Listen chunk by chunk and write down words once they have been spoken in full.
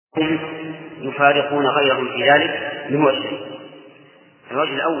هم يفارقون غيرهم في ذلك من وجهين.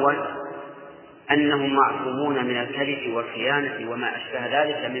 الوجه الأول أنهم معصومون من الكذب والخيانة وما أشبه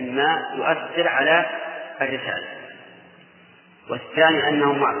ذلك مما يؤثر على الرسالة، والثاني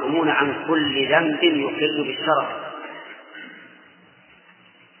أنهم معصومون عن كل ذنب يخل بالشرف.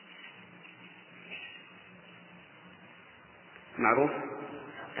 معروف.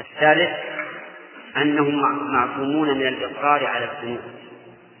 الثالث أنهم معصومون من الإصرار على الذنوب،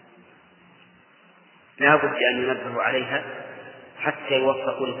 لا بد أن ينبهوا عليها حتى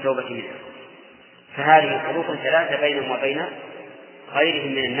يوفقوا للتوبة منها. فهذه فروق ثلاثة بينهم وبين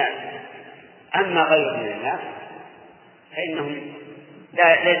غيرهم من الناس. أما غيرهم من الناس فإنهم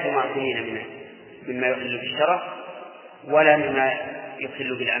ليسوا معصومين مما يخل بالشرف ولا مما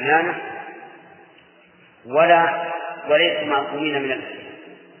يخل بالأمانة وليسوا معصومين من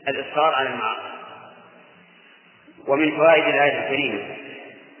الإصرار على المعاصي. ومن فوائد الآية الكريمة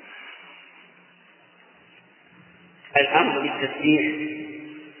الأمر بالتسبيح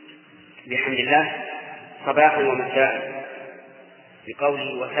بحمد الله صباحا ومساء،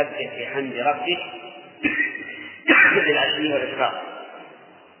 بقوله وسبح بحمد ربك بالعشي والإشراق.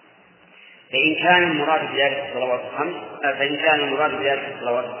 فإن كان المراد بذلك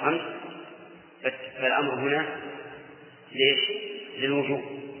الصلوات الخمس فالأمر هنا للوجوب،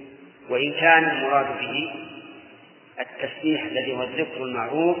 وإن كان المراد به التسبيح الذي هو الذكر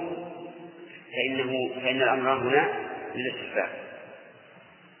المعروف فإن الأمر هنا للاستحباب.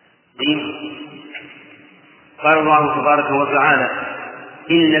 قال الله تبارك وتعالى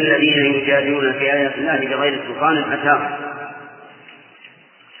إن الذين يجادلون في آيات الله بغير سلطان أتاهم.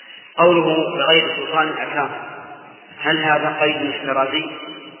 قوله بغير سلطان أتاهم هل هذا قيد افتراضي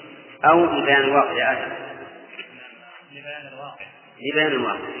أو لبيان الواقع؟ لبيان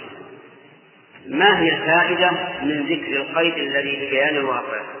الواقع. ما هي الفائدة من ذكر القيد الذي لبيان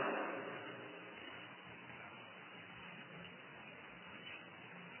الواقع؟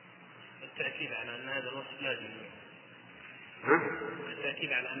 التأكيد على أن هذا الوصف لازم.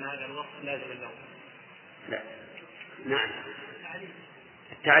 التأكيد على أن هذا الوصف لازم له. لا. نعم.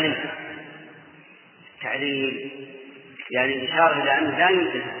 التعليم يعني إشارة إلى أنه لا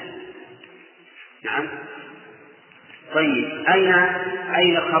يمكن. نعم. طيب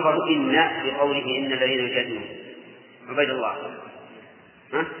أين خبر إن بقوله إن الذين يجادلون؟ عبيد الله.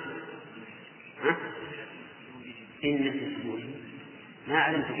 إن في صدورهم ما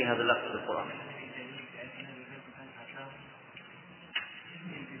علمت في هذا اللفظ في القرآن.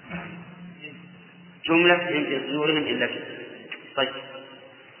 جملة إن في صدورهم إلا كذب. طيب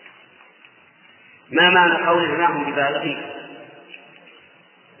ما معنى قوله ما هم ببالغين؟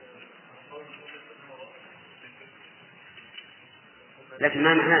 لكن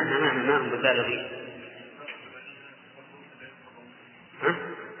ما معنى ما هم ببالغين؟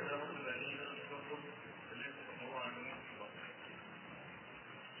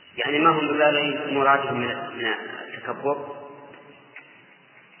 يعني ما هم ببالغين مرادهم من التكبر؟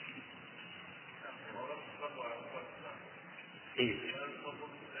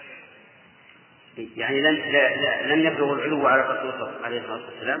 يعني لم يبلغوا العلو على الرسول عليه الصلاة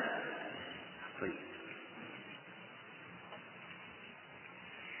والسلام. طيب.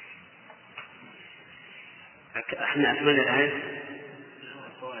 احنا أكملنا الآية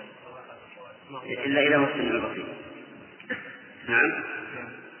إلا إلى وسط البسيط. نعم.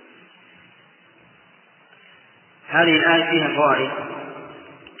 هذه الآية فيها فوائد: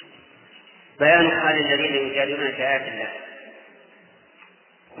 بيان حال الذين يجادلون في آيات الله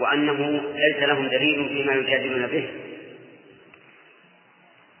وأنه ليس لهم دليل فيما يجادلون به،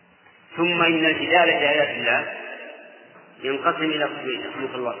 ثم إن الجدال في آيات الله ينقسم إلى قسمين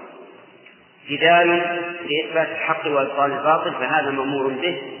رحمه الله: جدال لإثبات الحق وإبطال الباطل فهذا مأمور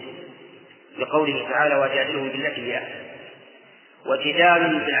به لقوله تعالى وجادلهم بالتي هي أحسن،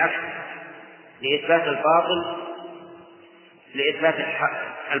 وجدال بالعكس لإثبات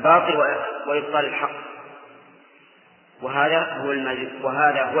الباطل وإبطال الحق، وهذا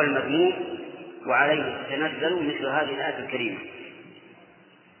هو المذموم وعليه تتنزل مثل هذه الآية الكريمة.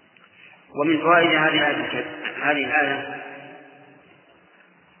 ومن فوائد هذه الآية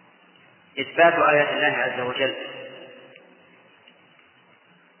إثبات آيات الله عز وجل،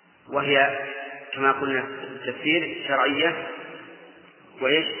 وهي كما قلنا في التفسير شرعية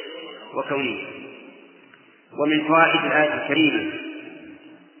وكونية. ومن فوائد الآية الكريمة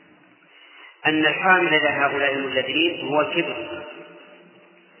أن الحامل لهؤلاء المجادلين هو الكبر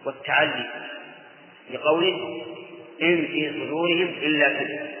والتعلي لقوله إن في صدورهم إلا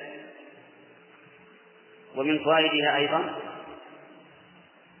كبر. ومن فوائدها أيضا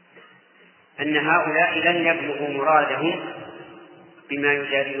أن هؤلاء لن يبلغوا مرادهم بما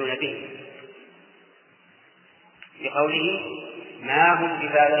يجادلون به بقوله ما هم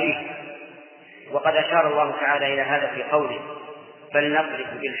ببالغيه. وقد أشار الله تعالى إلى هذا في قوله بل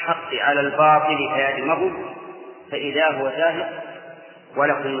نقذف بالحق على الباطل فيدمغه فإذا هو زاهق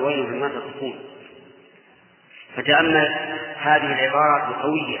ولكم الويل مما تصفون. فتأمل هذه العبارات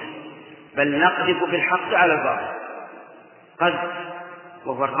القوية بل نقذف بالحق على الباطل، قذف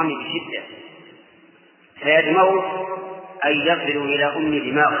وهو الرمي بشدة، فيدمغه أي يصل إلى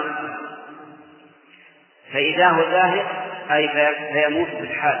دماغه، فإذا هو زاهق أي فيموت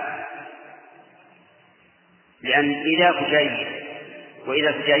بالحال، لأن إذا فجائية،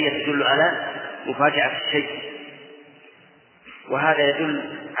 وإذا فجائية تدل على مفاجأة الشيء، وهذا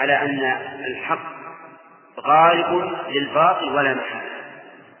يدل على أن الحق غالب للباطل ولا محالة.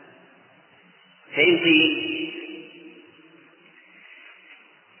 فإن قيل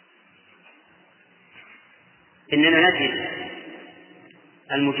إننا نجد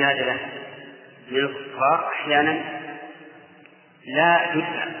المجادلة من الكفار أحيانا لا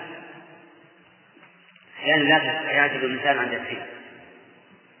تدفع، أحيانا لا يعجب الإنسان عند الشيء،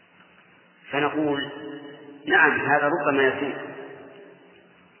 فنقول نعم هذا ربما يكون،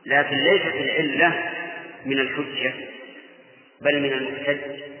 لكن ليست العلة من الحجة بل من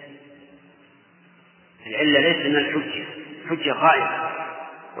المحتج. العلة ليست من الحجة، حجة غائبة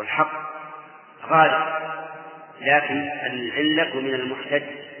والحق غالب، لكن العلة من المحتج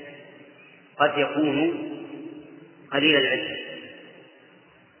قد يكون قليل العلم،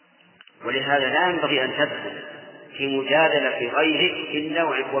 ولهذا لا ينبغي أن تدخل في مجادلة في غيرك إلا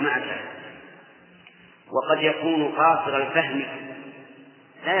ومعك، وقد يكون قاصر الفهم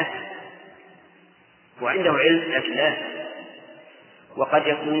لا يفهم وعنده علم لكن لا يفهم، وقد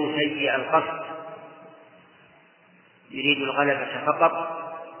يكون سيء القصد يريد الغلبة فقط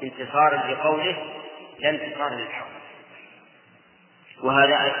انتصارا لقوله لا انتصارا للحق،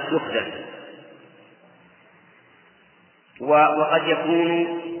 وهذا يخذل. وقد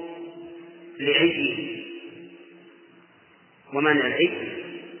يكون لعيبه، ومن العيب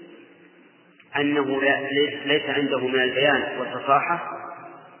أنه ليس عنده من البيان والفصاحة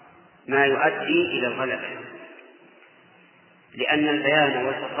ما يؤدي إلى الغلبة، لأن البيان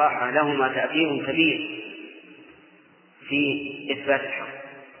والفصاحة لهما تأثير كبير في إثبات الحق.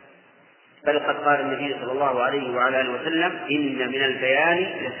 بل قد قال النبي صلى الله عليه وعلى آله وسلم إن من البيان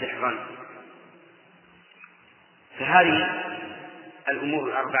للسحران. فهذه الأمور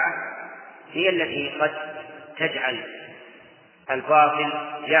الأربعة هي التي قد تجعل الباطل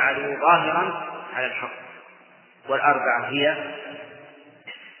يعلو ظاهرا على الحق، والأربعة هي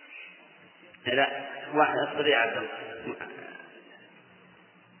واحد أصدر عبد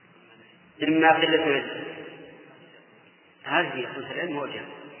إما قلة العلم، هذه خمسة العلم هو جهل،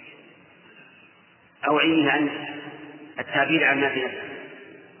 أو علم عن التعبير عن ما في نفسه،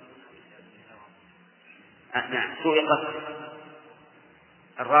 نعم سوء قصد.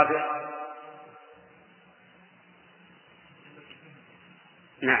 الرابع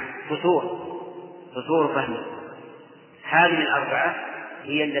نعم قصور فهم. هذه الأربعة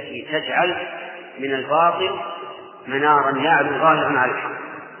هي التي تجعل من الباطل منارا يعلو ظاهرا على الحق،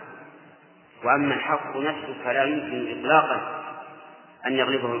 وأما الحق نفسه فلا يمكن إطلاقا أن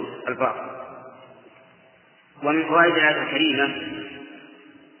يغلبه الباطل. ومن فوائد الآية الكريمة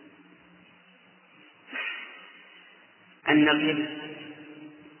أن الكبر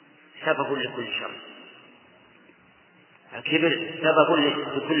سبب لكل شر، الكبر سبب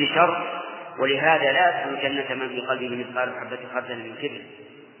لكل شر، ولهذا لا يدخل الجنة من في قلبه مثقال حبة خردل من كبر.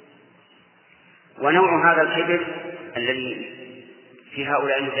 ونوع هذا الكبر الذي في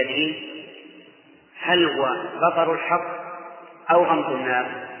هؤلاء المجادلين هل هو بطر الحق أو غمط الناس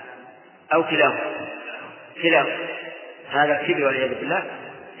أو كلاهما؟ هذا الكبر والعياذ بالله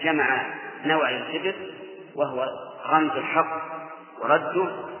جمع نوع الكبر وهو غمط الحق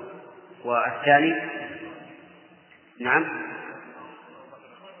ورده، والثاني نعم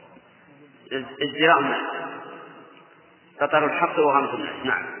ازدراء الناس، بطر الحق وغمط الناس.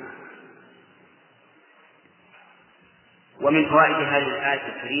 نعم. ومن فوائد هذه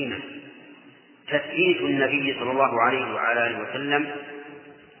الآية الكريمة تثبيت النبي صلى الله عليه وعلى آله وسلم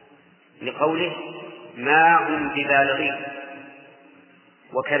لقوله ما هم ببالغين،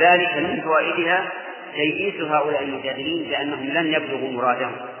 وكذلك من فوائدها تيئيس هؤلاء المجادلين بأنهم لن يبلغوا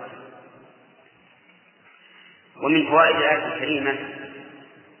مرادهم. ومن فوائد الآية الكريمة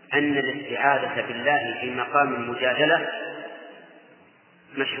أن الاستعاذة بالله في مقام المجادلة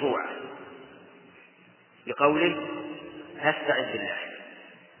مشروعة بقوله فاستعذ بالله،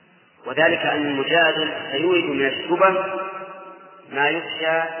 وذلك أن المجادل سيورد من الشبه ما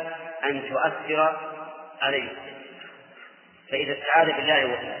يخشى أن تؤثر عليه، فإذا استعاذ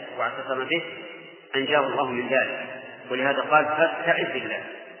بالله واعتصم به أنجاه الله من ذلك. ولهذا قال فاستعذ بالله.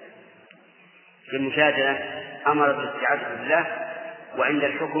 في المجادلة أمر بالاستعاذة بالله، وعند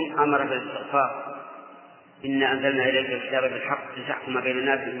الحكم أمر بالاستغفار. إنا أنزلنا إليك الكتاب بالحق لتحكم بين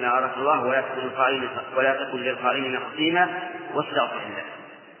الناس بما أراك الله ولا تكن للخائنين خصيما واستغفر الله.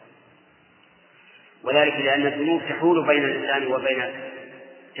 وذلك لأن الذنوب تحول بين الإنسان وبين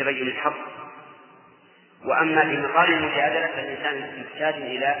تبين الحق. وأما في مقام المجادلة فالإنسان محتاج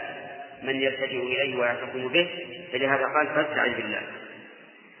إلى من يلتجئ إليه ويعتصم به، فلهذا قال فاستعذ بالله.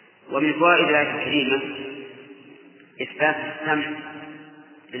 ومن فوائد الآية الكريمة إثبات السمع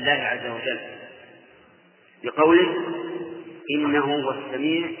لله عز وجل بقوله إنه هو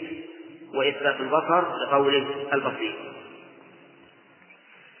السميع، وإثبات البصر بقوله البصير.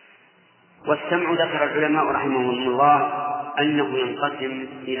 والسمع ذكر العلماء رحمهم الله أنه ينقسم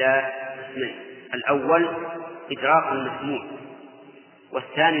إلى قسمين: الأول إدراك المسموع،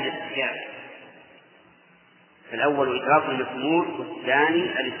 والثاني الاستجابة. الأول إدراك المسموع،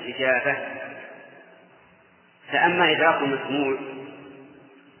 والثاني الاستجابة. فأما إدراك المسموع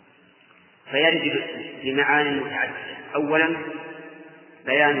فيرد بمعاني متعددة. أولا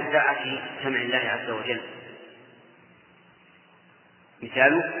بيان سعة سمع الله عز وجل،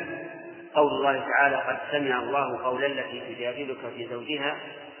 مثاله قول الله تعالى قد سمع الله قول التي تجادلك في زوجها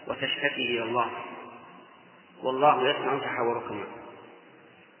وتشتكي إلى الله والله يسمع تحاوركما.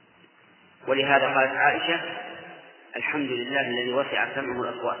 ولهذا قالت عائشة الحمد لله الذي وسع سمعه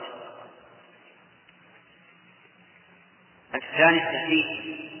الأصوات. الثاني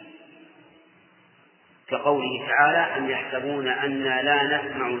التحقيق كقوله تعالى أم يحسبون أنا لا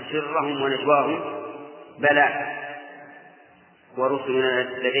نسمع سرهم ونجواهم بلى ورسلنا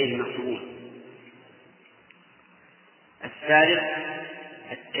لديهم مكتوبون. الثالث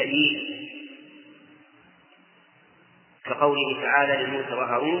التأييد كقوله تعالى لموسى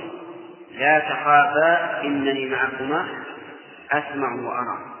وهارون لا تخافا إنني معكما أسمع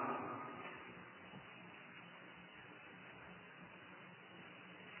وأرى.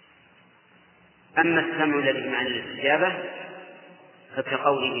 أما السمع الذي بمعنى الاستجابة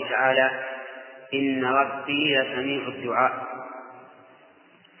فكقوله تعالى إن ربي لسميع الدعاء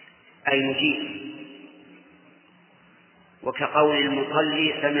أي مجيب. وكقول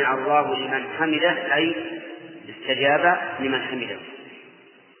المصلي سمع الله لمن حمده أي استجاب لمن حمده.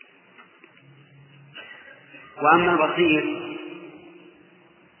 وأما البصير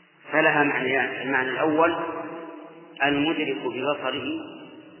فلها معنيان: المعنى الأول المدرك ببصره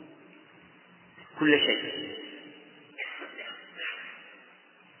كل شيء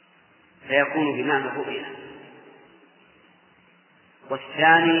فيكون بمعنى الرؤية.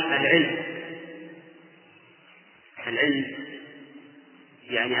 والثاني العلم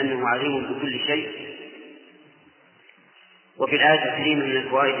يعني أنه عليم بكل شيء. وفي الآية الكريمة من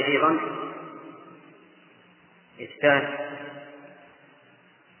الفوائد أيضا إثبات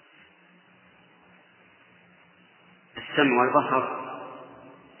السمع والبصر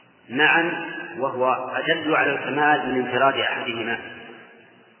معا، وهو أدل على الكمال من انفراد أحدهما.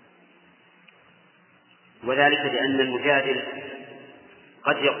 وذلك لأن المجادل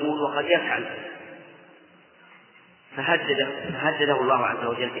قد يقول وقد يفعل، فهدده الله عز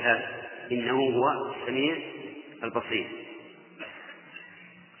وجل بهذا إنه هو السميع البصير.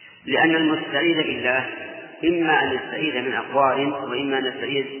 لأن المستعيذ بالله إما أن يستعيذ من أقوال وإما أن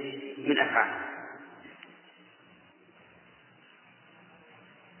يستعيذ من أفعال.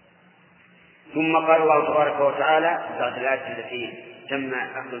 ثم قال الله تبارك وتعالى بعد الآية التي تم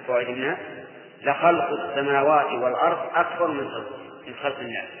أخذ الفوائد منها لخلق السماوات والأرض أكبر من خلق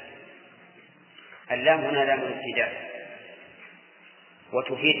الناس. اللام هنا لام الابتداء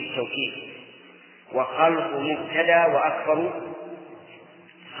وتفيد التوكيد، وخلق مبتدأ وأكبر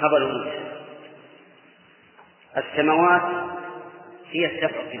خبر مبتدأ. السماوات هي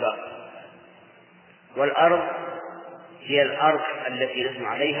السبع الطباق، والأرض هي الأرض التي نحن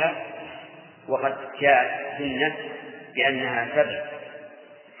عليها، وقد جاءت سنة بأنها سبع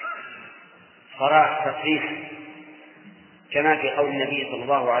صراح تصريح كما في قول النبي صلى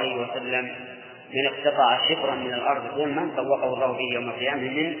الله عليه وسلم من اقتطع شبرا من الأرض ظلما طوقه الله به يوم القيامة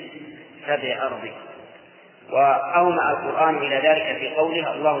من سبع أرض. وأومأ القرآن إلى ذلك في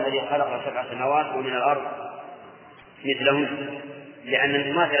قوله الله الذي خلق سبع سماوات ومن الأرض مثلهن، لأن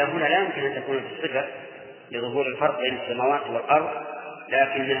المماثلة هنا لا يمكن أن تكون في الصفة لظهور الفرق بين السماوات والأرض،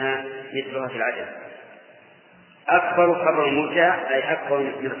 لكنها مثلها في العدد. أكبر خبر مبتدأ أي أكبر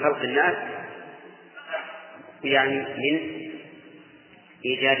من خلق الناس، يعني من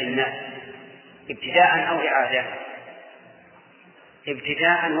إيجاد الناس ابتداء أو إعادة،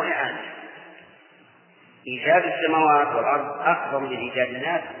 ابتداء وإعادة. إيجاد السماوات والأرض أكبر من إيجاد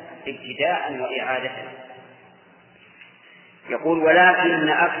الناس ابتداء وإعادة. يقول ولكن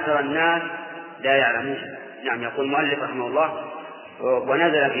أكثر الناس لا يعلمون. نعم، يقول المؤلف رحمه الله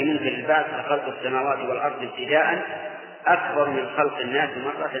ونزل في منزل البعث خلق السماوات والأرض ابتداء أكبر من خلق الناس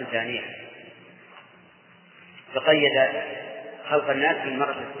مرة ثانية، فقيد خلق الناس في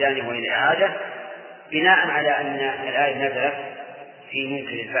المرة الثانية وهي الإعادة بناء على أن الآية نزلت في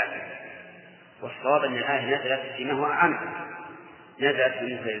منزل البعث، والصواب أن الآية نزلت فيما هو أعم، نزلت في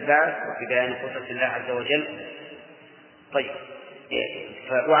منزل البعث وفي بيان قدرة الله عز وجل. طيب،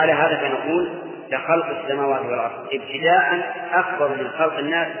 وعلى هذا فنقول لخلق السماوات والأرض ابتداء أكبر من خلق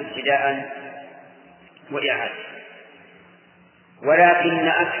الناس ابتداء وإعادة. ولكن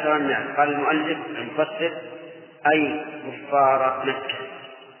أكثر الناس، قال المؤلف المفسر أي كفار مكة،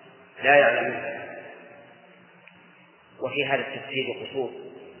 لا يعلمون. وفي هذا التفسير قصور،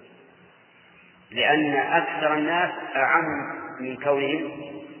 لأن أكثر الناس أعم من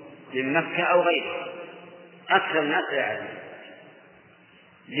كونهم من مكة أو غيره. أكثر الناس لا يعلمون.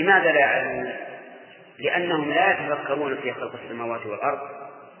 لماذا لا يعلمون؟ لأنهم لا يتفكرون في خلق السماوات والأرض،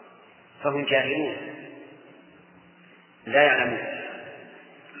 فهم جاهلون لا يعلمون.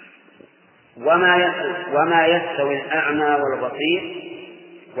 وما يستوي الأعمى والبصير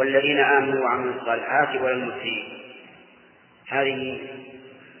والذين آمنوا وعملوا الصالحات ولا المسيء.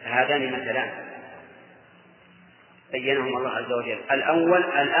 هذان مثلان بينهم الله عز وجل. الأول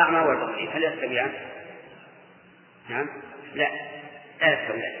الأعمى والبصير، هل يستويان؟ نعم، لا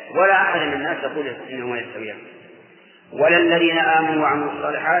يستويان، ولا أحد من الناس يقول إنهما يستويان. ولا الذين آمنوا وعملوا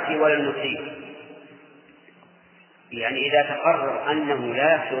الصالحات ولا المسيء، يعني إذا تقرر أنه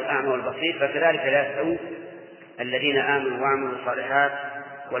لا يستوي الأعمى والبصير فكذلك لا يستوي الذين آمنوا وعملوا الصالحات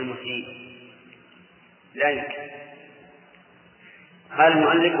والمسيء، لا يمكن. قال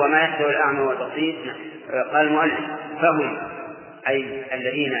المؤلف وما يستوي الأعمى والبصير. قال المؤلف فهم أي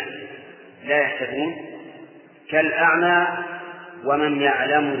الذين لا يهتدون كالأعمى ومن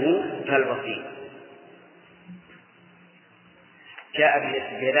يعلمه كالبصير. جاء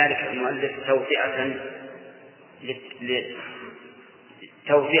بذلك المؤلف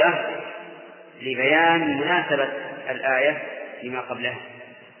توفئة لبيان مناسبة الآية لما قبلها.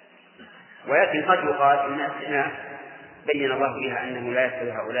 ولكن قد يقال إن بين الله فيها أنه لا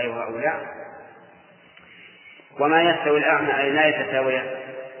يستوي هؤلاء وهؤلاء. وما يستوي الأعمى أي لا يتساويان،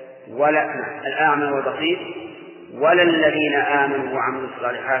 ولا الأعمى والبصير، ولا الذين آمنوا وعملوا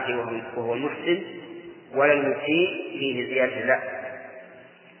الصالحات وهو المحسن، ولا المسيء فيه زيادة لا.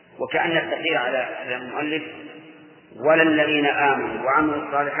 وكأن التقدير على المؤلف ولا الذين آمنوا وعملوا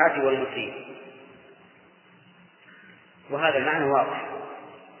الصالحات والمسيء، وهذا المعنى واضح.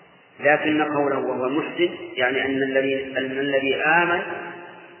 لكن قوله وهو المحسن يعني أن الذي آمن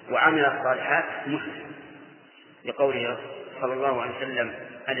وعمل الصالحات محسن، لقوله صلى الله عليه وسلم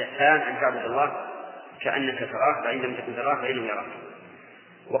الإحسان أن تعبد الله كأنك تراه فإن لم تكن تراه فإنه يراك.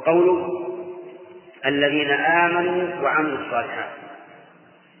 وقوله الذين آمنوا وعملوا الصالحات،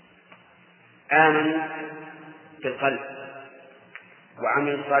 آمنوا بالقلب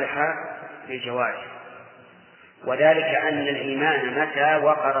وعملوا الصالحات بالجوارح، وذلك أن الإيمان متى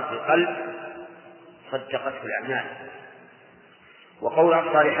وقر في القلب صدقته الأعمال. وقول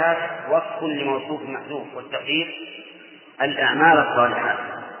الصالحات وصف لموصوف محذوف، والتقدير الأعمال الصالحات.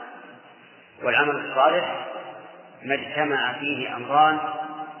 والعمل الصالح ما اجتمع فيه أمران: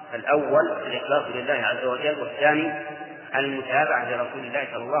 الأول الإخلاص لله عز وجل، والثاني المتابعة لرسول الله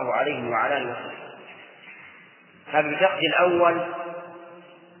صلى الله عليه وعلى آله وسلم. فبفقد الأول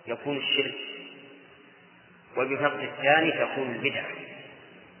يكون الشرك، وبفقد الثاني تكون البدعة.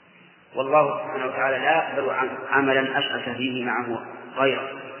 والله سبحانه وتعالى لا يقبل عملا أشرك فيه معه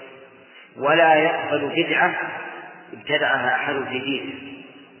غيره، ولا يقبل بدعة ابتدعها أحد في دينه.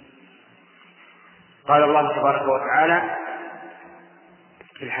 قال الله تبارك وتعالى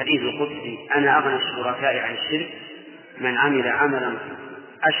في الحديث القدسي: أنا أغنى الشركاء عن الشرك، من عمل عملا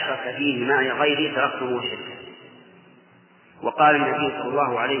أشرك فيه معي غيري تركته وشركه. وقال النبي صلى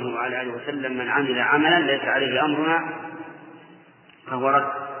الله عليه وعلى آله وسلم: من عمل عملا ليس عليه أمرنا فهو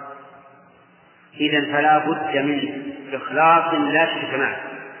رد. إذن فلا بد من إخلاص لا شرك معه،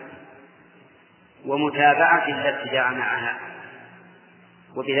 ومتابعة لا ابتداع معها،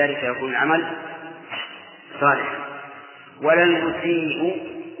 وبذلك يكون العمل صالح. ولا المسيء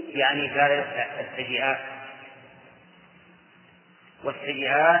يعني السيئات،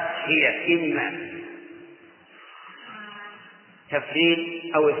 والسيئات هي إما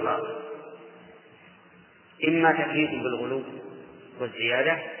تفريط أو إفراط، إما تفريط بالغلو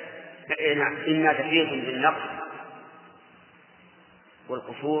والزيادة، إما تفريط بالنقص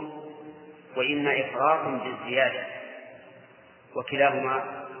والقصور، وإما إفراط بالزيادة،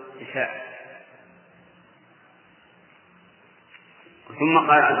 وكلاهما إساءة. ثم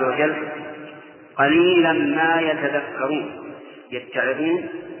قال عز وجل: قليلا ما يتذكرون، يتعظون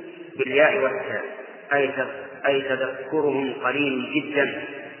بالياء والتاء، أي تذكرهم قليل جدا.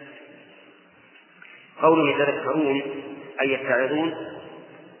 قوله يتذكرون أي يتعظون،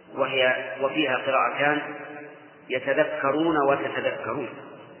 وفيها قراءتان: يتذكرون وتتذكرون،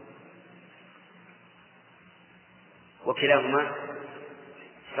 وكلاهما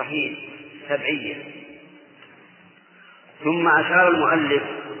صحيح سبعية. ثم أشار المؤلف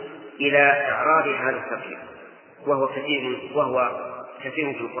إلى إعراب هذا التركيب، وهو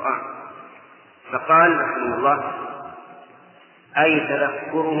كثير في القرآن، فقال رحمه الله: أي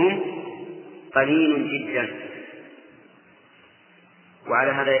تذكرهم قليل جدا.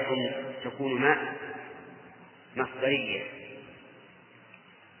 وعلى هذا تكون ما مصدرية،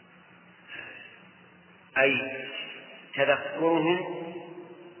 أي تذكرهم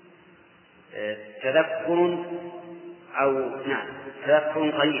تذكر تذكر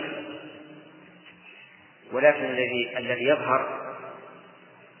قليل. ولكن الذي يظهر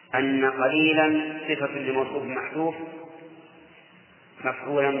أن قليلا صفة لموصوف محذوف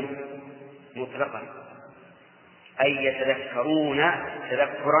مفعولا مطلقا، أي يتذكرون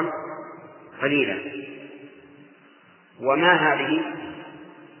تذكرا قليلا. وما هذه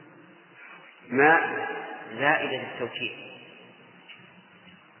ما زائدة التوكيد.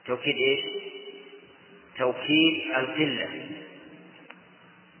 توكيد إيش؟ توكيد القلة،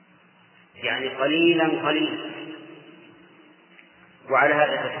 يعني قليلا قليلا. وعلى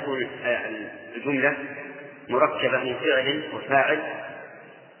هذا تكون الجملة مركبة من فعل وفاعل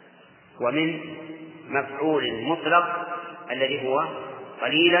ومن مفعول مطلق الذي هو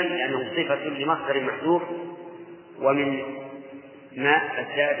قليلا لأنه صفة لمصدر محذوف، ومن ما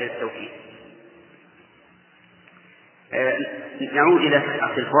الزائد للتوكيد. نعود إلى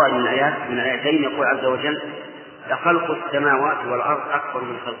الفوائد من الآيتين. يقول عز وجل: لخلق السماوات والأرض أكبر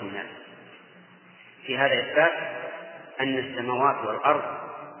من خلق الناس. في هذا إثبات أن السماوات والأرض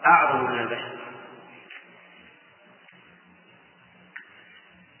أعظم من البشر،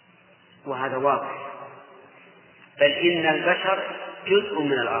 وهذا واضح. بل إن البشر جزء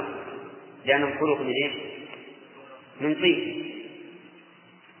من الأرض، لأنهم خلقوا من إيش؟ من طين.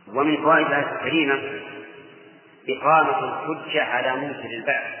 ومن فوائد الآية الكريمة إقامة الحجة على منكر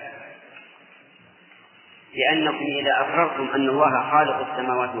البعث، لأنكم إذا أقررتم أن الله خالق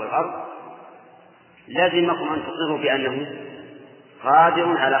السماوات والأرض لازمكم أن تقروا بأنه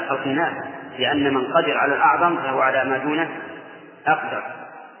قادر على خلق الناس، لأن من قدر على الأعظم فهو على ما دونه أقدر.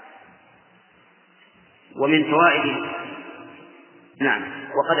 ومن فوائد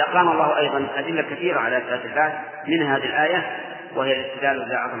وقد أقام الله أيضا أدلة كثيرة على إثبات البعث، من هذه الآية وهي الاستدلال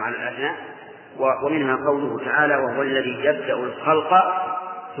بالأعظم على الأدنى، ومنها قوله تعالى: وهو الذي يبدأ الخلق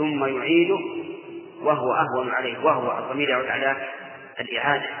ثم يعيده وهو أهون عليه. وهو الضمير يعود على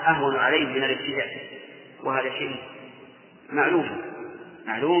الإعادة، أهون عليه من الابتداء، وهذا شيء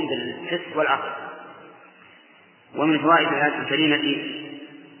معلوم بالحس والعقل. ومن فوائد الآية الكريمة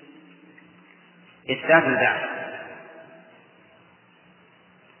إثبات البعث.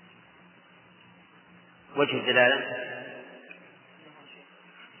 وجه الدلالة: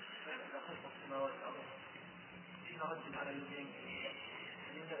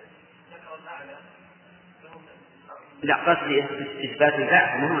 لا، قصدي إثبات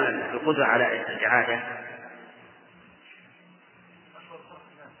البعث مو القدرة على الإعادة.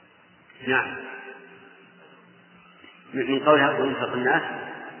 نعم، من قولها ومن خلق الناس،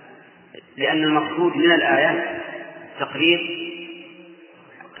 لأن المقصود من الآية تقرير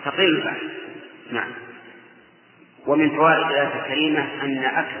البعث. نعم. ومن فوائد الآية الكريمة أن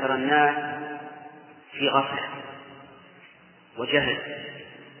أكثر الناس في غفلة وجهل،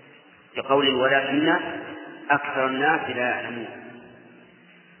 كقول: ولكن أكثر الناس لا يعلمون.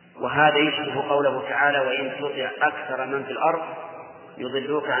 وهذا يشبه قوله تعالى: وإن تطع أكثر من في الأرض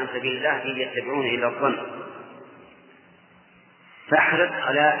يضلوك عن سبيل الله إن يتبعون إلا الظن. فاحرص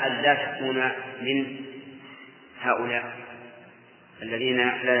على أن لا تكون من هؤلاء الذين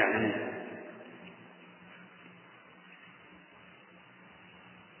لا يعلمون.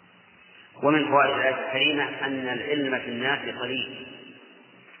 ومن فوائد الآية الكريمة أن العلم في الناس قليل،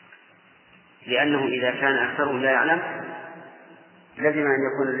 لأنه إذا كان أكثرهم لا يعلم لازم أن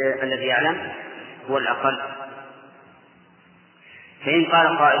يكون الذي يعلم هو الأقل. فإن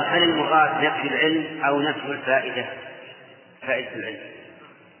قال قائل: هل المراد نفي العلم أو نفي فائدة العلم؟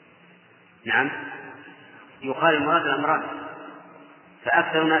 نعم، يقال المراد الأمران،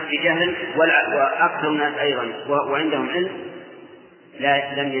 فأكثر الناس في جهل وأكثر الناس أيضا وعندهم علم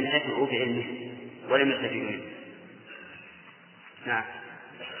لم ينتفعوا بعلمه ولم يستفيدوا منه. نعم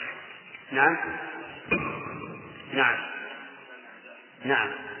نعم نعم نعم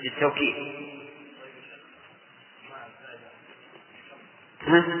للتوكيد.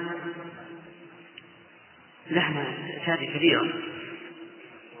 لحمة هذه كبيرة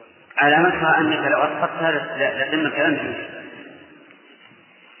علامتها أنك لو أسقطتها لتم الكلام فيه.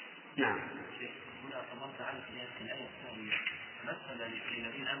 نعم.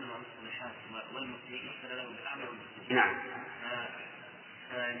 نعم.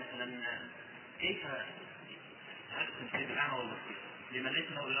 مثلا كيف تنسيب الأعمى والبصير لمن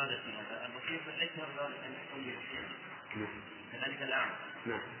ليس له إرادة في هذا البصير ليس له إرادة أن يكون بصيرا كذلك الأعمى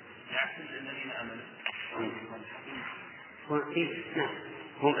بعكس الذين آمنوا. نعم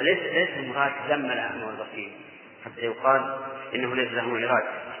هم ليس المراد ذم الأعمى والبصير حتى يقال إنه ليس له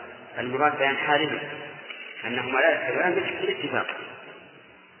إرادة. المراد بيان حالهم أنهم لا يستطيعون بالاتفاق.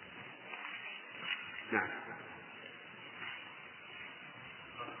 نعم.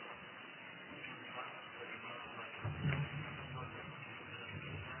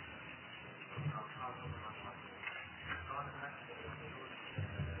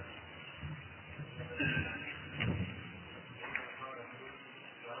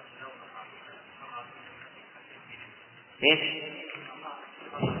 ايش؟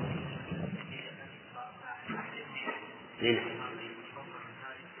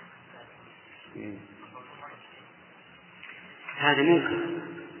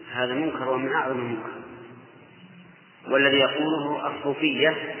 هذا منكر ومن أعظم المنكر، والذي يقوله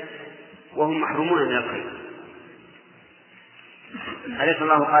الصوفية وهم محرومون من الخير. أليس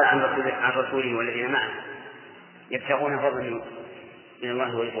الله قال عن رسوله والذين معه يبتغون فضلا من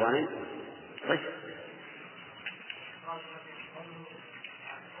الله ورضوانا؟ طيب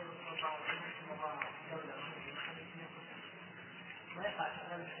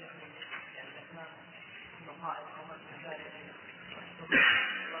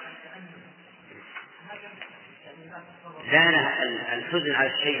لا الحزن على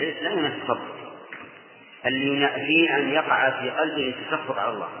الشيء لا ينافي الصبر، اللي ينافي أن يقع في قلبه التسخط على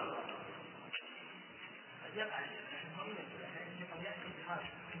الله.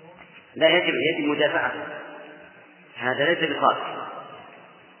 لا يجب مدافعته، هذا ليس بخاطر،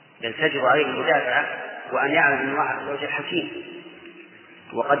 بل تجب عليه المدافعة وأن يعلم أن الله عز وجل حكيم،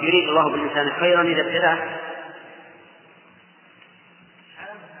 وقد يريد الله بالإنسان خيرا إذا ابتلاه.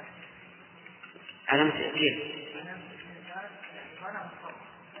 علامة كيف؟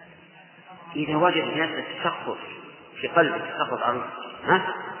 إذا وجد نفس التسخط في قلبه التسخط على الله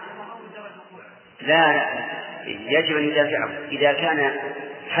لا يجب أن يدافعه. إذا كان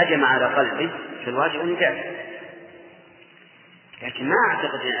هجم على قلبه فالواجب أن يدافع، لكن ما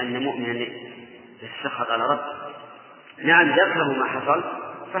أعتقد أن مؤمنا يتسخط على ربه. نعم ذكره ما حصل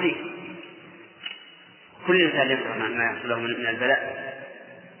صحيح، كل إنسان يفرح ما يحصل له من البلاء،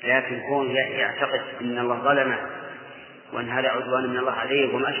 لكن كون يعتقد أن الله ظلمه وأن هذا عدوان من الله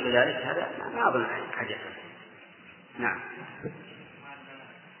عليه وما أشبه ذلك هذا ما أظن حاجة. نعم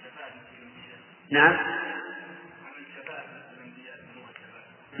نعم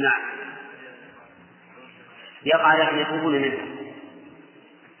نعم يقع لكن يتوبون منه،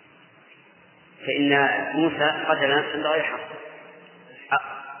 فإن موسى قتل نفسا بغير حق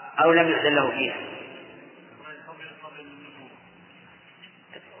أو لم يأذن له فيها،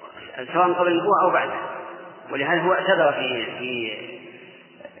 سواء قبل النبوة أو بعدها، ولهذا هو اعتذر في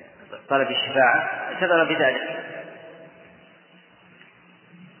طلب الشفاعة، اعتذر بذلك.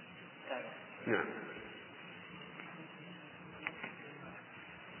 نعم.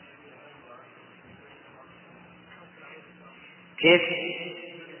 كيف؟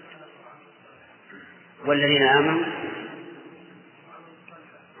 والذين آمنوا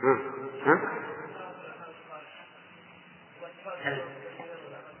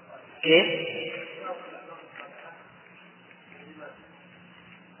كيف؟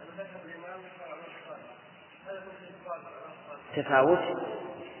 تفاوت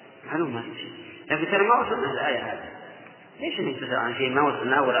معلومة، لكن ترى ما وصلنا الآية هذه، ليش ننتظر عن شيء ما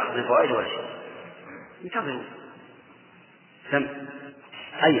وصلنا ولا أخذنا فوائد ولا شيء؟ انتظروا. سم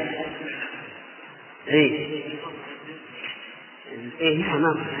أي إيه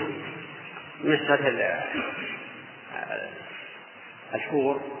نعم مسألة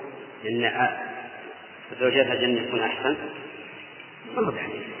الحور إن زوجات الجنة يكون أحسن، ما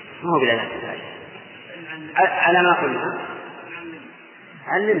هو بلا ذلك على ما قلنا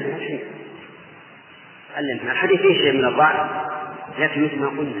علمنا شيء، علمنا الحديث فيه شيء من الضعف، لكن مثل ما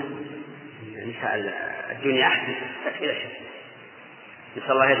قلنا نساء الدنيا أحسن إلى شيء.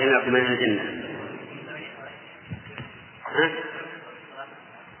 نسأل الله يجعلنا من الجنة.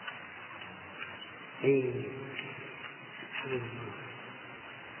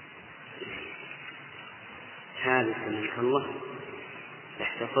 ثالثا إن شاء الله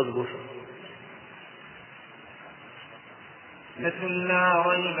احتفظ بشر لا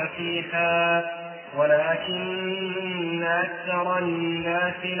ريب فيها ولكن أكثر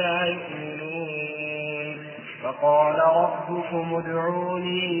الناس لا يؤمنون. فقال ربكم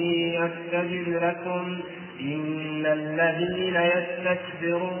ادعوني أستجب لكم إن الذين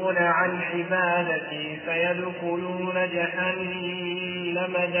يستكبرون عن عبادتي سيدخلون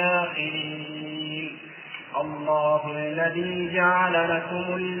جهنم داخرين. الله الذي جعل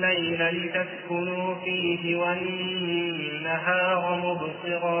لكم الليل لتسكنوا فيه والنهار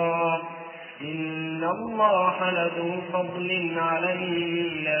مبصرا إن الله لذو فضل على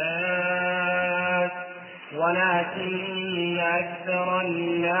الناس ولكن أكثر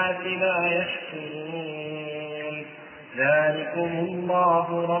الناس لا يشكرون. ذلكم الله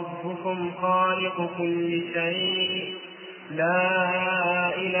ربكم خالق كل شيء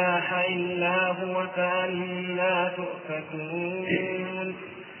لا إله إلا هو فأنى تؤفكون.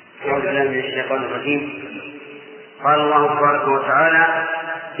 أعوذ بالله من الشيطان الرجيم. قال الله تبارك وتعالى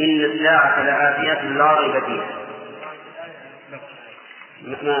إن الساعة لآتية لا ريب فيها.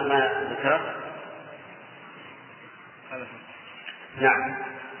 ما ذكر؟ نعم.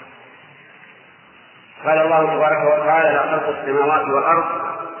 قال الله تبارك وتعالى لخلق السماوات والأرض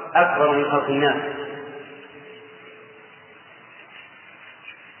أكبر من خلق الناس.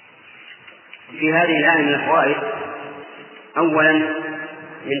 في هذه الآية من الفوائد. أولا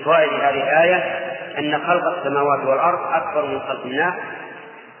من فوائد هذه الآية أن خلق السماوات والأرض أكبر من خلق الناس،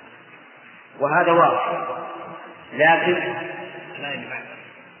 وهذا واضح. لكن الآية اللي بعد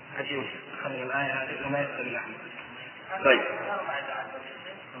خلق الآية هذه وما يستوي الأعمى. طيب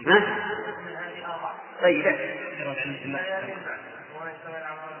طيب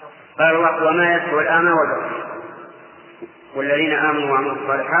قال الله وما يستوي الأعمى والبصير والذين آمنوا وعملوا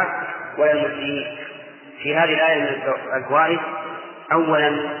الصالحات ولا المسلمين. في هذه الآية من الفوائد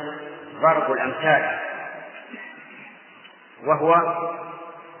أولا ضرب الأمثال، وهو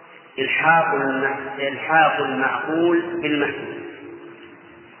إلحاق المعقول بالمحسوس.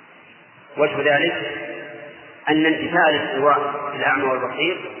 وجه ذلك أن انتفاء الاستواء في الأعمى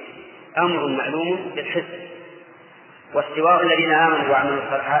والبصير أمر معلوم بالحس، واستواء الذين آمنوا وعملوا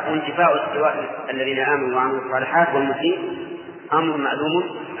الصالحات وانتفاء استواء الذين آمنوا وعملوا الصالحات والمسيء أمر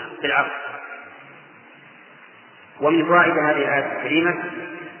معلوم بالعقل. ومن فوائد هذه الآية الكريمة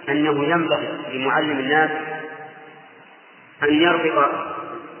أنه ينبغي لمعلم الناس أن يربط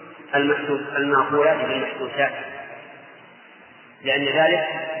المعقولات بالمحسوسات، لأن ذلك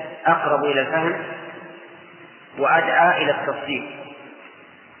أقرب إلى الفهم وأدعى إلى التفصيل،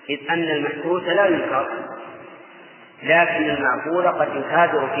 إذ أن المحسوس لا ينكر، لكن المعقول قد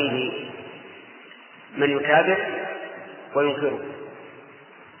يكابر فيه من يكابر وينكره.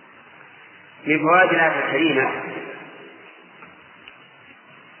 من فوائد الآية الكريمة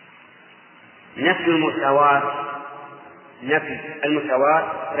نفي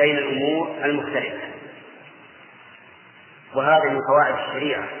المساواة بين الأمور المختلفة. وهذا من قواعد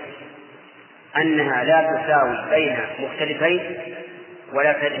الشريعة أنها لا تساوي بين مختلفين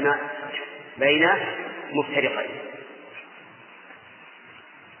ولا تجمع بين مفترقين.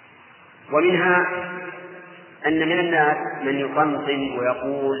 ومنها أن من الناس من يطمطم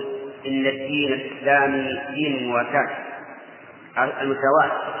ويقول إن الدين الإسلامي دين المواساة،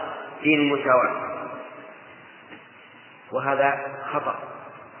 المساواة دين المساواة، وهذا خطأ.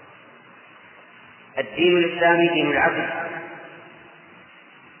 الدين الإسلامي دين العدل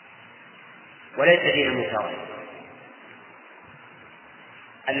وليس دين المساواة.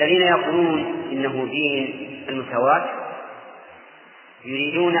 الذين يقولون إنه دين المساواة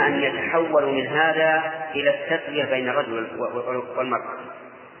يريدون أن يتحولوا من هذا إلى التسوية بين الرجل والمرأة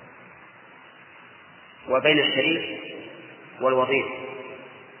وبين الشريف والوظيف،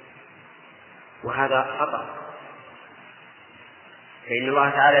 وهذا خطأ. فإن الله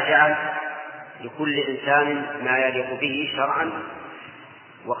تعالى جعل لكل إنسان ما يليق به شرعا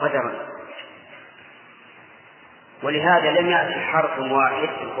وقدرا، ولهذا لم يأتي حرف واحد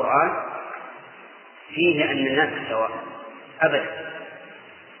في القرآن فيه أن الناس سواء أبدا.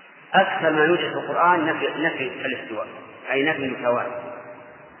 أكثر ما يوجد في القرآن نفي الاستواء، أي نفي المساواة.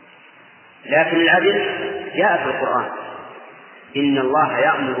 لكن العدل جاء في القرآن: إن الله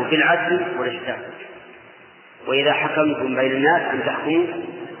يأمر بالعدل والإحسان وإذا حكمتم بين الناس أن تحكموا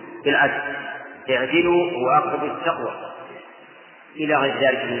بالعدل اعدلوا وأقربوا التقوى إلى غير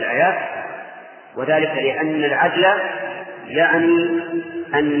ذلك من الآيات. وذلك لأن العدل يعني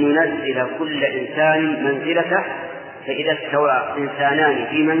أن ننزل كل إنسان منزلته، فإذا استوى إنسانان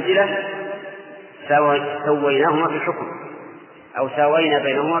في منزلة سويناهما في الحكم أو ساوينا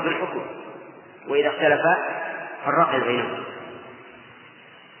بينهما في الحكم، وإذا اختلفا فرقنا بينهما.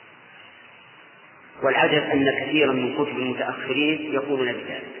 والعجب أن كثيرا من كتب المتأخرين يقولون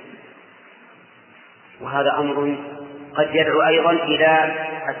بذلك، وهذا أمر قد يدعو أيضا إلى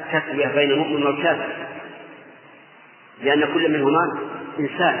التسوية بين المؤمن والكافر، لأن كل منهما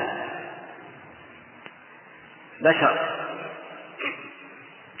إنسان بشر.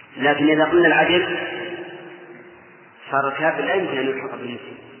 لكن إذا قلنا العدل صار الكافر لا يمكن أن يلحق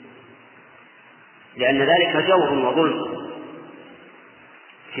بالمسلم، لأن ذلك جور وظلم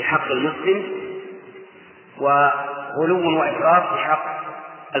في حق المسلم وغلو وإفراط في حق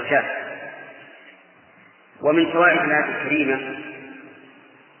الكافر. ومن فوائد الآية الكريمة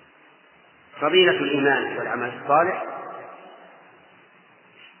فضيلة الإيمان والعمل الصالح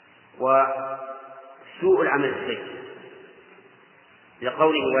وسوء العمل السيء،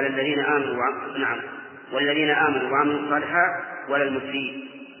 لقوله والذين آمنوا وعملوا الصالحات ولا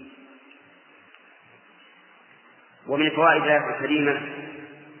المسيء. ومن فوائد الآية الكريمة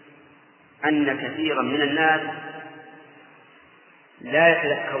أن كثيرا من الناس لا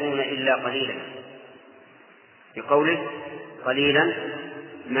يتذكرون إلا قليلا، بقوله قليلا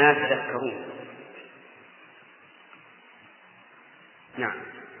ما تذكرون. نعم.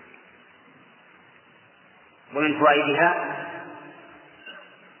 ومن فوائدها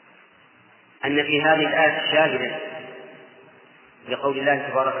أن في هذه الآية شاهدا لقول الله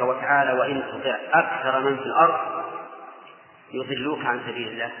تبارك وتعالى وإن تطع أكثر من في الأرض يضلوك عن سبيل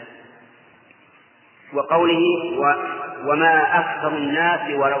الله، وقوله وما أكثر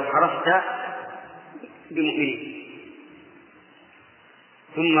الناس ولو حرصت بمؤمنين.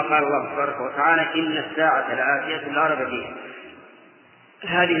 ثم قال الله تبارك وتعالى إن الساعة لآتية لا ريب فيها.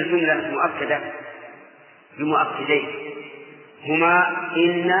 هذه الجملة مؤكدة بمؤكدين هما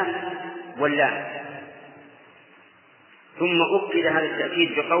إن واللام، ثم أكد هذا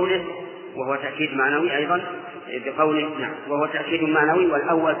التأكيد بقوله وهو تأكيد معنوي أيضا بقوله وهو تأكيد معنوي،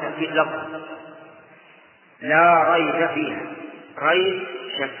 والأول تأكيد لفظ لا ريب فيها. ريب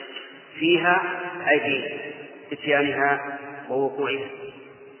شك، فيها أي في اتيانها ووقوعها.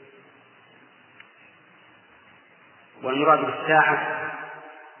 والمراد بالساعة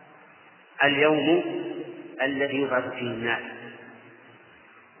اليوم الذي يبعث فيه الناس،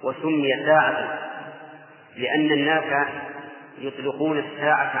 وسمي ساعة لأن الناس يطلقون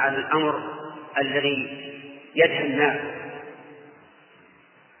الساعة على الأمر الذي يدهى الناس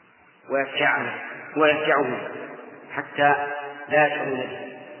ويفجعهم حتى لا يشعرون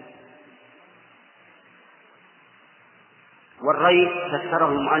به. والريب فسره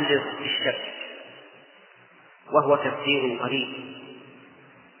المؤلف بالشك، وهو تفسير قريب،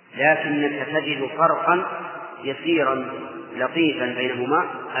 لكنك تجد فرقا يسيرا لطيفا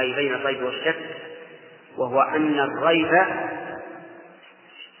بينهما، أي بين الريب والشك، وهو أن الريب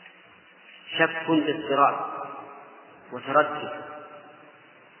شك باضطراب وتردد،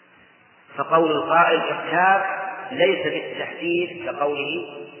 فقول القائل ارتاب ليس بالتحديد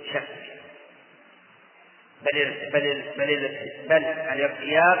كقوله شك، بل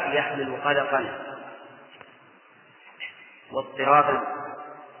الارتياب يحمل قلقا واضطرابا،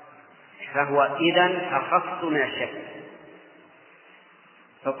 فهو إذن أخص من الشك.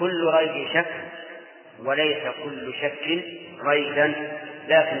 فكل ريب شك وليس كل شك ريبا،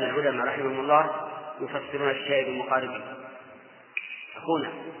 لكن العلماء رحمهم الله يفسرون الشيء بمقاربه.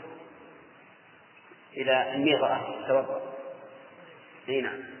 أخونا إلى الميضة توضأ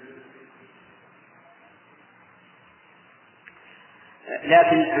هنا.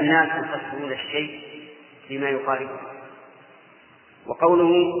 لكن الناس يفسرون الشيء بما يقاربه.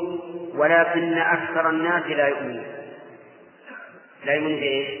 وقوله ولكن أكثر الناس لا يؤمنون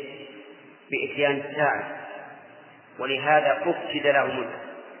بإيش؟ بإتيان الساعة، ولهذا أفسد لهم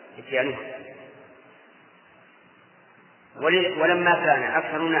إتيانها. ولما كان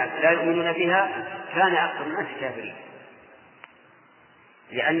أكثر الناس لا يؤمنون بها كان أكثر الناس كافرين،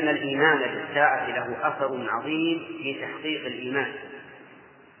 لأن الإيمان بالساعة له أثر عظيم في تحقيق الإيمان.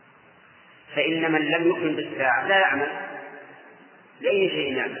 فإن من لم يؤمن بالساعة لا يعمل لأي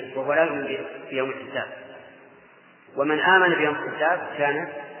شيء يعمل وهو لا يؤمن بيوم الحساب، ومن آمن بيوم الحساب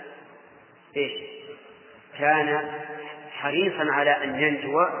كان حريصا على أن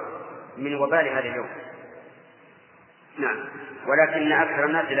ينجو من وبال هذا اليوم. نعم. ولكن أكثر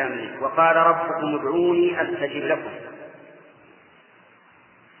الناس لا يؤمنون. وقال ربكم ادعوني أستجب لكم.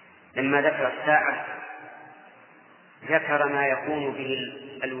 لما ذكر الساعة ذكر ما يكون به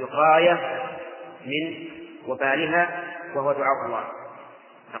الوقاية من وبالها وهو دعاء الله،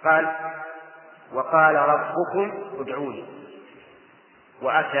 فقال وقال ربكم ادعوني،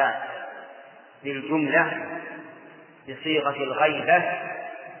 وأتى بالجملة بصيغة الغيبة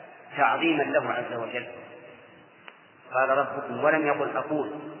تعظيما له عز وجل. قال ربكم ولم يقل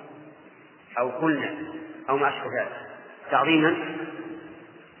أقول أو قلنا أو ما أشبه ذلك، تعظيما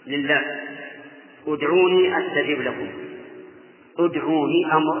لله. ادعوني أستجب لكم.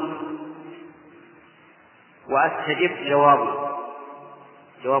 ادعوني أمر، وأستجب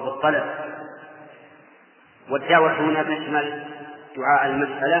جواب الطلب. والدعوة هنا تشمل دعاء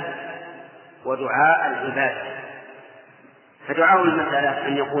المسألة ودعاء العبادة. فدعاء المسألة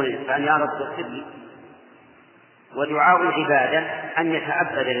أن يقول الإنسان يا رب اغفر لي، ودعاء العبادة أن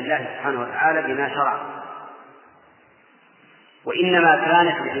يتعبد لله سبحانه وتعالى بما شرع. وإنما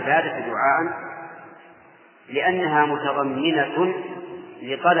كانت العبادة دعاء لأنها متضمنة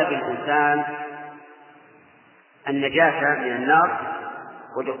لطلب الإنسان النجاة من النار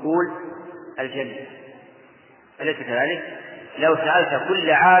ودخول الجنة. أليس كذلك؟ لو سألت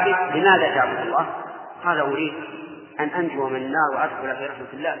كل عابد لماذا تعبد الله؟ قال أريد أن أنجو من النار وأدخل في رحمة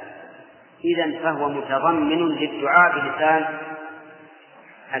الله. إذن فهو متضمن للدعاء بلسان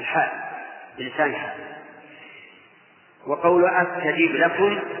الحال. وقول أستجيب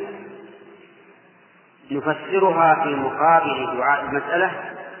لكم نفسرها في مقابل دعاء المسألة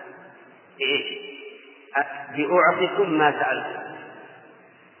بأعطكم ما سألتم،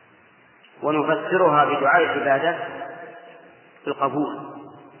 ونفسرها بدعاء العبادة القبول،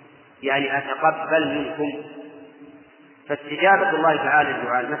 يعني أتقبل منكم. فاستجابة الله تعالى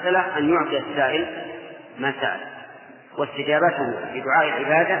لدعاء المسألة أن يعطي السائل ما سأل، واستجابته لدعاء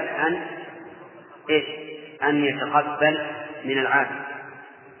العبادة أن يتقبل من العابد.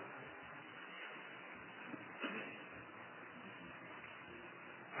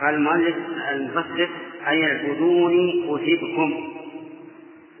 قال المؤلف المفسر أي اعبدوني أجبكم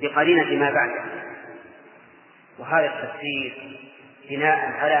بقرينة ما بعده. وهذا التفسير بناء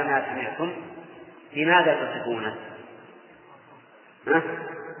على ما سمعتم لماذا تصفونه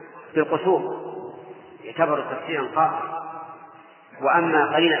بالقصور يعتبر تفسيرا قاصرا،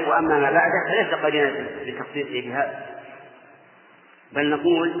 وأما ما بعده فليس قرينة لتخصيصه بهذا، بل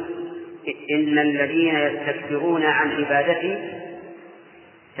نقول إن الذين يستكبرون عن عبادتي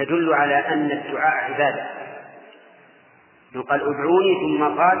تدل على أن الدعاء عبادة. قال ادعوني ثم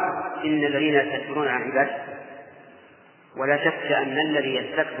قال إن الذين يستكبرون عن عبادتي. ولا شك أن الذي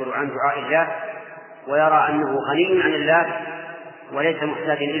يستكبر عن دعاء الله ويرى أنه غني عن الله وليس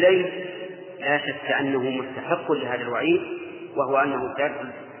محتاجا إليه لا شك أنه مستحق لهذا الوعيد، وهو أنه سيدخل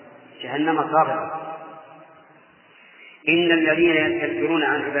جهنم صاغرا. إن الذين يستكبرون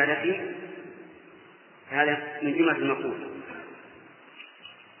عن عبادتي هذا من جملة المقول،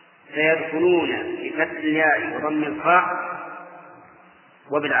 سيدخلون بفتح الياء وضم الخاء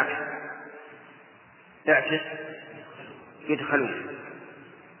وبالعكس يدخلون،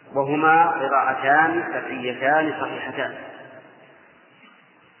 وهما قراءتان فتحيتان صحيحتان.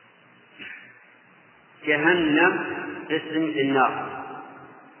 جهنم اسم النار،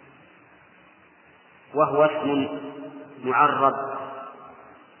 وهو اسم معرب،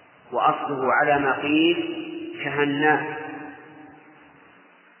 وأصله على ما قيل جهنم،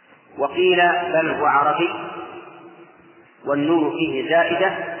 وقيل بل هو عربي والنون فيه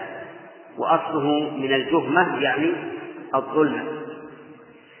زائدة، وأصله من الجهمة يعني الظلمة.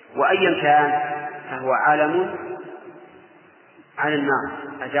 وأيا كان فهو عالم على النار،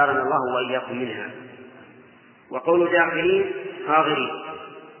 أجارنا الله وإياكم منها. وقول داخلين صاغرين،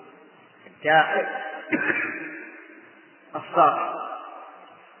 داخل الصاغر.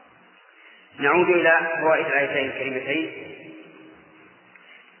 نعود إلى فوائد الآيتين الكريمتين.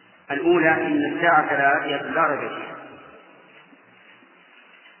 الأولى إن الساعة لآتية لا ريب فيها.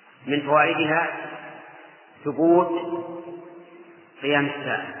 من فوائدها ثبوت قيام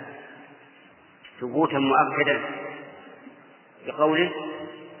الساعة ثبوتا مؤكدا بقوله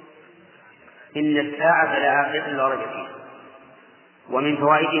إن الساعة لآتية لا ريب فيها. ومن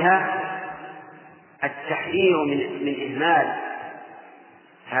فوائدها التحذير من إهمال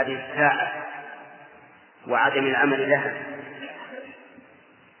هذه الساعة وعدم العمل لها،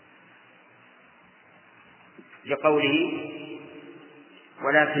 لقوله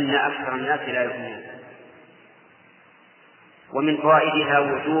ولكن أكثر الناس لا يؤمنون. ومن فوائدها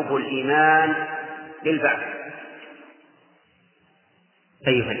وجوب الإيمان بالبعث.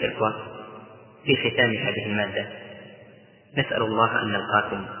 أيها الإخوة، في ختام هذه المادة نسأل الله أن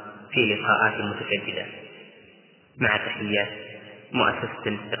نلقاكم في لقاءات متجددة مع تحيات مؤسسة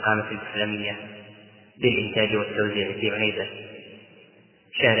الاستقامة الإسلامية للإنتاج والتوزيع في عنيزة،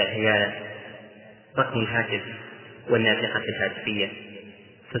 شارع عيالة، رقم الهاتف والنافقة الهاتفية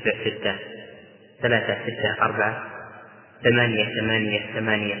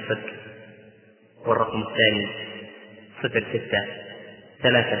 06-364-8880. والرقم الثاني 06-364-5880.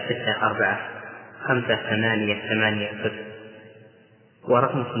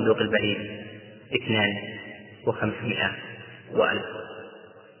 ورقم صندوق البريد 2 و500 و1000.